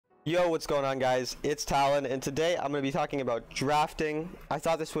Yo, what's going on, guys? It's Talon, and today I'm going to be talking about drafting. I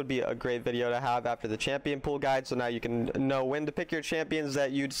thought this would be a great video to have after the champion pool guide, so now you can know when to pick your champions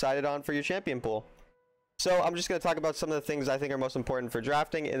that you decided on for your champion pool. So I'm just going to talk about some of the things I think are most important for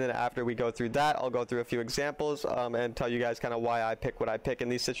drafting, and then after we go through that, I'll go through a few examples and tell you guys kind of why I pick what I pick in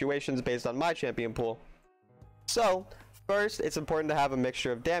these situations based on my champion pool. So first, it's important to have a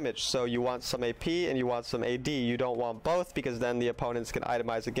mixture of damage. So you want some AP and you want some AD. You don't want both, because then the opponents can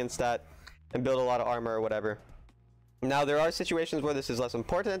itemize against that and build a lot of armor or whatever. Now, there are situations where this is less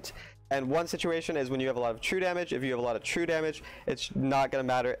important, and one situation is when you have a lot of true damage. If you have a lot of true damage, it's not going to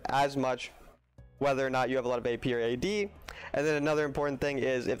matter as much whether or not you have a lot of AP or AD. And then another important thing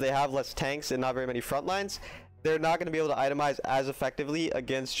is if they have less tanks and not very many front lines, they're not going to be able to itemize as effectively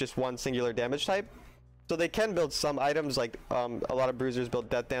against just one singular damage type. So they can build some items, like a lot of bruisers build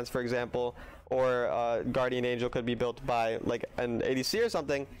Death Dance, for example, or Guardian Angel could be built by like an ADC or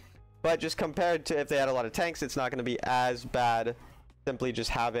something. But just compared to if they had a lot of tanks, it's not going to be as bad simply just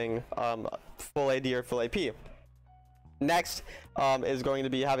having full AD or full AP. Next is going to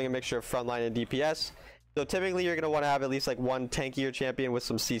be having a mixture of frontline and DPS. So typically you're going to want to have at least like one tankier champion with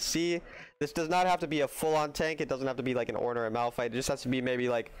some CC. This does not have to be a full-on tank. It doesn't have to be like an Ornn or a Malphite. It just has to be maybe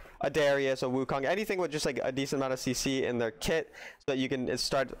like a Darius, a Wukong, anything with just like a decent amount of CC in their kit so that you can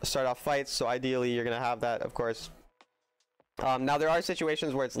start off fights. So ideally you're going to have that, of course. Now there are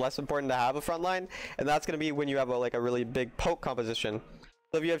situations where it's less important to have a frontline, and that's going to be when you have like a really big poke composition.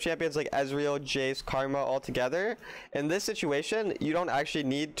 So if you have champions like Ezreal, Jace, Karma all together, in this situation, you don't actually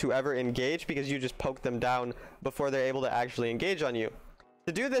need to ever engage because you just poke them down before they're able to actually engage on you.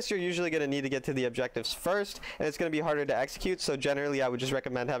 To do this, you're usually going to need to get to the objectives first, and it's going to be harder to execute, so generally I would just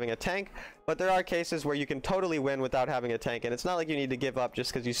recommend having a tank, but there are cases where you can totally win without having a tank, and it's not like you need to give up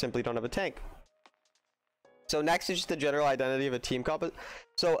just because you simply don't have a tank. So next is just the general identity of a team comp.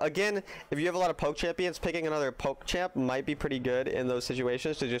 So again, if you have a lot of poke champions, picking another poke champ might be pretty good in those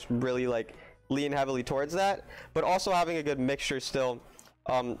situations to just really like lean heavily towards that, but also having a good mixture still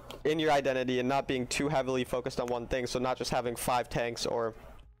in your identity and not being too heavily focused on one thing. So not just having 5 tanks or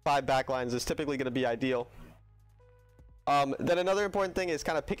 5 backlines is typically going to be ideal. Then another important thing is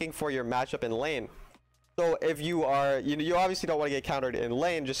kind of picking for your matchup in lane. So if you are, you obviously don't want to get countered in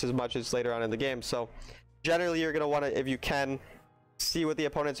lane just as much as later on in the game. So generally you're going to want to, if you can, see what the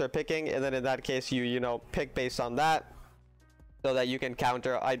opponents are picking, and then in that case you know pick based on that so that you can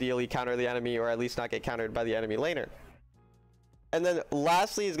ideally counter the enemy, or at least not get countered by the enemy laner. And then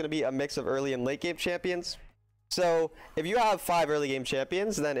lastly is going to be a mix of early and late game champions. So if you have 5 early game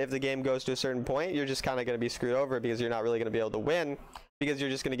champions, then if the game goes to a certain point, you're just kind of going to be screwed over because you're not really going to be able to win because you're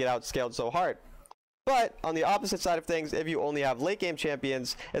just going to get outscaled so hard. But on the opposite side of things, if you only have late game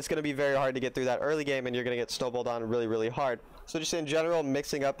champions, it's going to be very hard to get through that early game, and you're going to get snowballed on really, really hard. So just in general,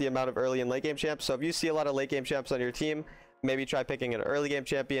 mixing up the amount of early and late game champs. So if you see a lot of late game champs on your team, maybe try picking an early game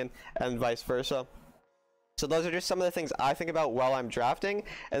champion and vice versa. So those are just some of the things I think about while I'm drafting,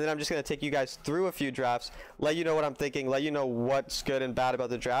 and then I'm just going to take you guys through a few drafts, let you know what I'm thinking, let you know what's good and bad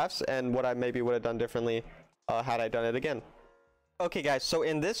about the drafts, and what I maybe would have done differently had I done it again. Okay guys, so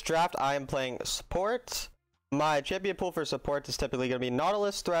in this draft I am playing support. My champion pool for support is typically going to be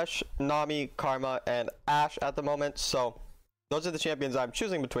Nautilus, Thresh, Nami, Karma, and Ashe at the moment. So those are the champions I'm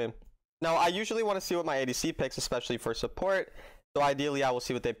choosing between. Now I usually want to see what my ADC picks, especially for support. So ideally I will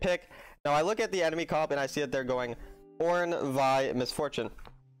see what they pick. Now I look at the enemy comp and I see that they're going Ornn, Vi, Miss Fortune.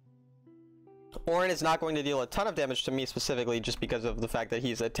 Ornn is not going to deal a ton of damage to me specifically just because of the fact that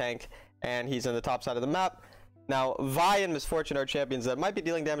he's a tank and he's in the top side of the map. Now, Vi and Miss Fortune are champions that might be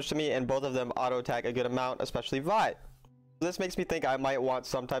dealing damage to me, and both of them auto-attack a good amount, especially Vi. This makes me think I might want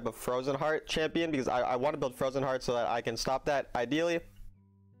some type of Frozen Heart champion, because I want to build Frozen Heart so that I can stop that, ideally.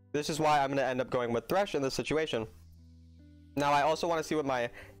 This is why I'm going to end up going with Thresh in this situation. Now, I also want to see what my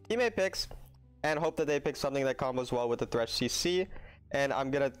teammate picks, and hope that they pick something that combos well with the Thresh CC, and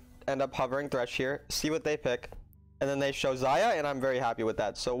I'm going to end up hovering Thresh here, see what they pick, and then they show Xayah, and I'm very happy with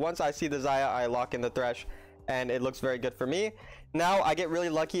that. So once I see the Xayah, I lock in the Thresh, and it looks very good for me. Now I get really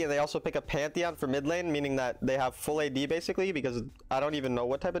lucky and they also pick a Pantheon for mid lane, meaning that they have full AD basically, because I don't even know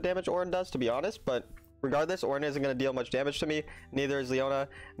what type of damage Ornn does, to be honest, but regardless, Ornn isn't going to deal much damage to me. Neither is Leona.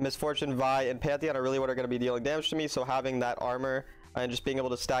 Miss Fortune, Vi, and Pantheon are really what are going to be dealing damage to me, so having that armor and just being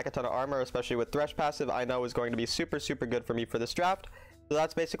able to stack a ton of armor, especially with Thresh passive, I know is going to be super, super good for me for this draft. So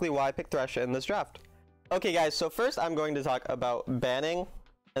that's basically why I picked Thresh in this draft. Okay guys, so first I'm going to talk about banning,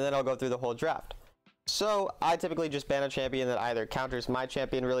 and then I'll go through the whole draft. So I typically just ban a champion that either counters my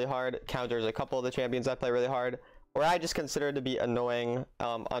champion really hard, counters a couple of the champions I play really hard, or I just consider to be annoying,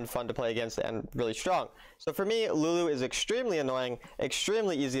 unfun to play against, and really strong. So for me, Lulu is extremely annoying,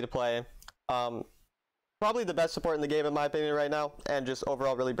 extremely easy to play, probably the best support in the game in my opinion right now, and just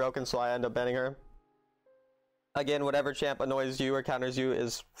overall really broken, so I end up banning her. Again, whatever champ annoys you or counters you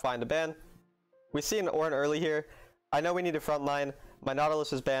is fine to ban. We see an Ornn early here. I know we need a front line. My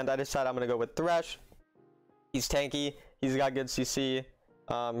Nautilus is banned. I decide I'm going to go with Thresh. He's tanky. He's got good CC.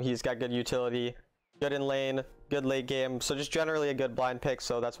 He's got good utility. Good in lane. Good late game. So just generally a good blind pick.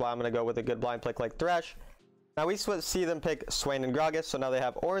 So that's why I'm going to go with a good blind pick like Thresh. Now we see them pick Swain and Gragas. So now they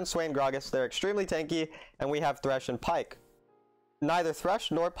have Ornn, Swain, Gragas. They're extremely tanky. And we have Thresh and Pyke. Neither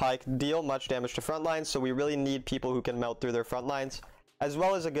Thresh nor Pyke deal much damage to front lines. So we really need people who can melt through their front lines, as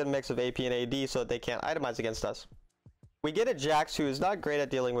well as a good mix of AP and AD so that they can't itemize against us. We get a Jax who is not great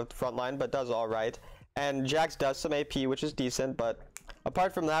at dealing with frontline, but does alright. And Jax does some AP, which is decent, but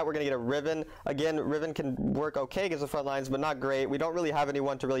apart from that, we're going to get a Riven. Again, Riven can work okay against the front lines, but not great. We don't really have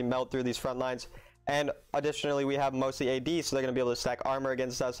anyone to really melt through these front lines. And additionally, we have mostly AD, so they're going to be able to stack armor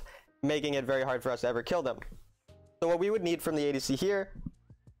against us, making it very hard for us to ever kill them. So what we would need from the ADC here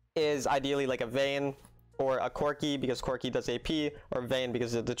is ideally like a Vayne or a Corki, because Corki does AP, or Vayne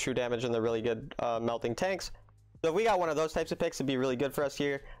because of the true damage and the really good melting tanks. So if we got one of those types of picks, it'd be really good for us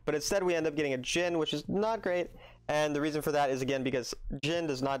here. But instead we end up getting a Jhin, which is not great. And the reason for that is, again, because Jhin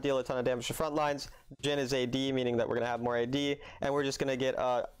does not deal a ton of damage to front lines. Jhin is AD, meaning that we're going to have more AD. And we're just going to get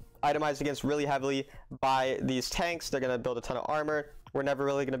itemized against really heavily by these tanks. They're going to build a ton of armor. We're never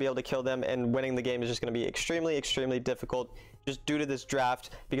really going to be able to kill them. And winning the game is just going to be extremely, extremely difficult just due to this draft.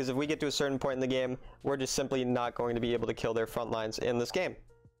 Because if we get to a certain point in the game, we're just simply not going to be able to kill their front lines in this game.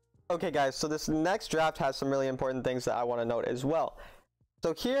 Okay guys, so this next draft has some really important things that I want to note as well.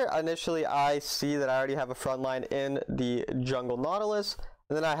 So here initially I see that I already have a front line in the jungle Nautilus,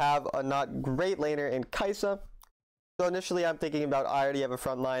 and then I have a not great laner in Kai'Sa. So initially I'm thinking about I already have a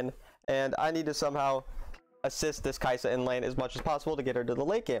front line and I need to somehow assist this Kai'Sa in lane as much as possible to get her to the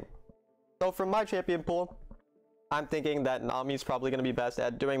late game. So from my champion pool, I'm thinking that Nami is probably going to be best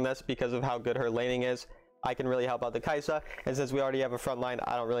at doing this because of how good her laning is. I can really help out the Kai'Sa, and since we already have a front line,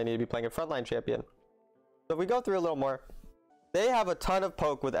 I don't really need to be playing a frontline champion. So if we go through a little more, they have a ton of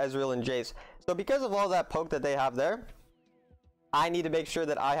poke with Ezreal and Jace. So because of all that poke that they have there, I need to make sure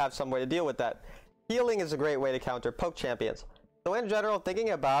that I have some way to deal with that. Healing is a great way to counter poke champions. So in general, thinking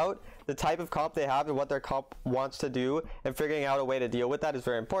about the type of comp they have and what their comp wants to do and figuring out a way to deal with that is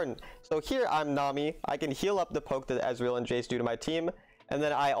very important. So here I'm Nami. I can heal up the poke that Ezreal and Jace do to my team. And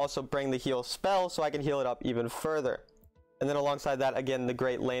then I also bring the heal spell so I can heal it up even further. And then alongside that, again, the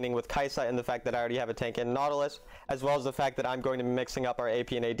great laning with Kai'Sa and the fact that I already have a tank in Nautilus, as well as the fact that I'm going to be mixing up our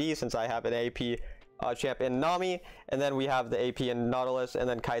AP and AD since I have an AP champ in Nami. And then we have the AP in Nautilus, and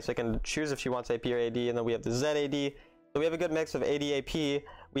then Kai'Sa can choose if she wants AP or AD, and then we have the ZAD. So we have a good mix of AD, AP.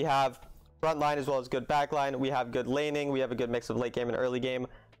 We have front line as well as good back line. We have good laning. We have a good mix of late game and early game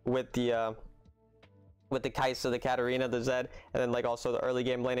with the Kai'Sa, the Katarina, the Zed, and then like also the early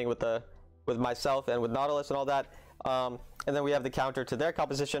game laning with myself and with Nautilus and all that. And then we have the counter to their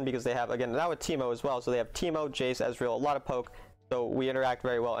composition because they have, again, now with Teemo as well. So they have Teemo, Jace, Ezreal, a lot of poke. So we interact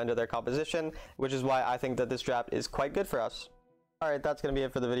very well into their composition, which is why I think that this draft is quite good for us. Alright, that's going to be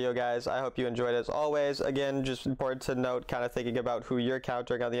it for the video, guys. I hope you enjoyed as always. Again, just important to note, kind of thinking about who you're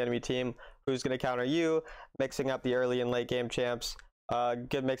countering on the enemy team, who's going to counter you, mixing up the early and late game champs.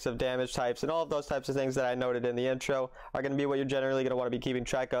 Good mix of damage types, and all of those types of things that I noted in the intro are going to be what you're generally going to want to be keeping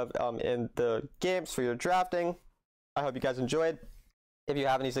track of in the games for your drafting. I hope you guys enjoyed. If you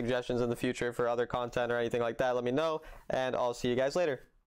have any suggestions in the future for other content or anything like that, let me know, and I'll see you guys later.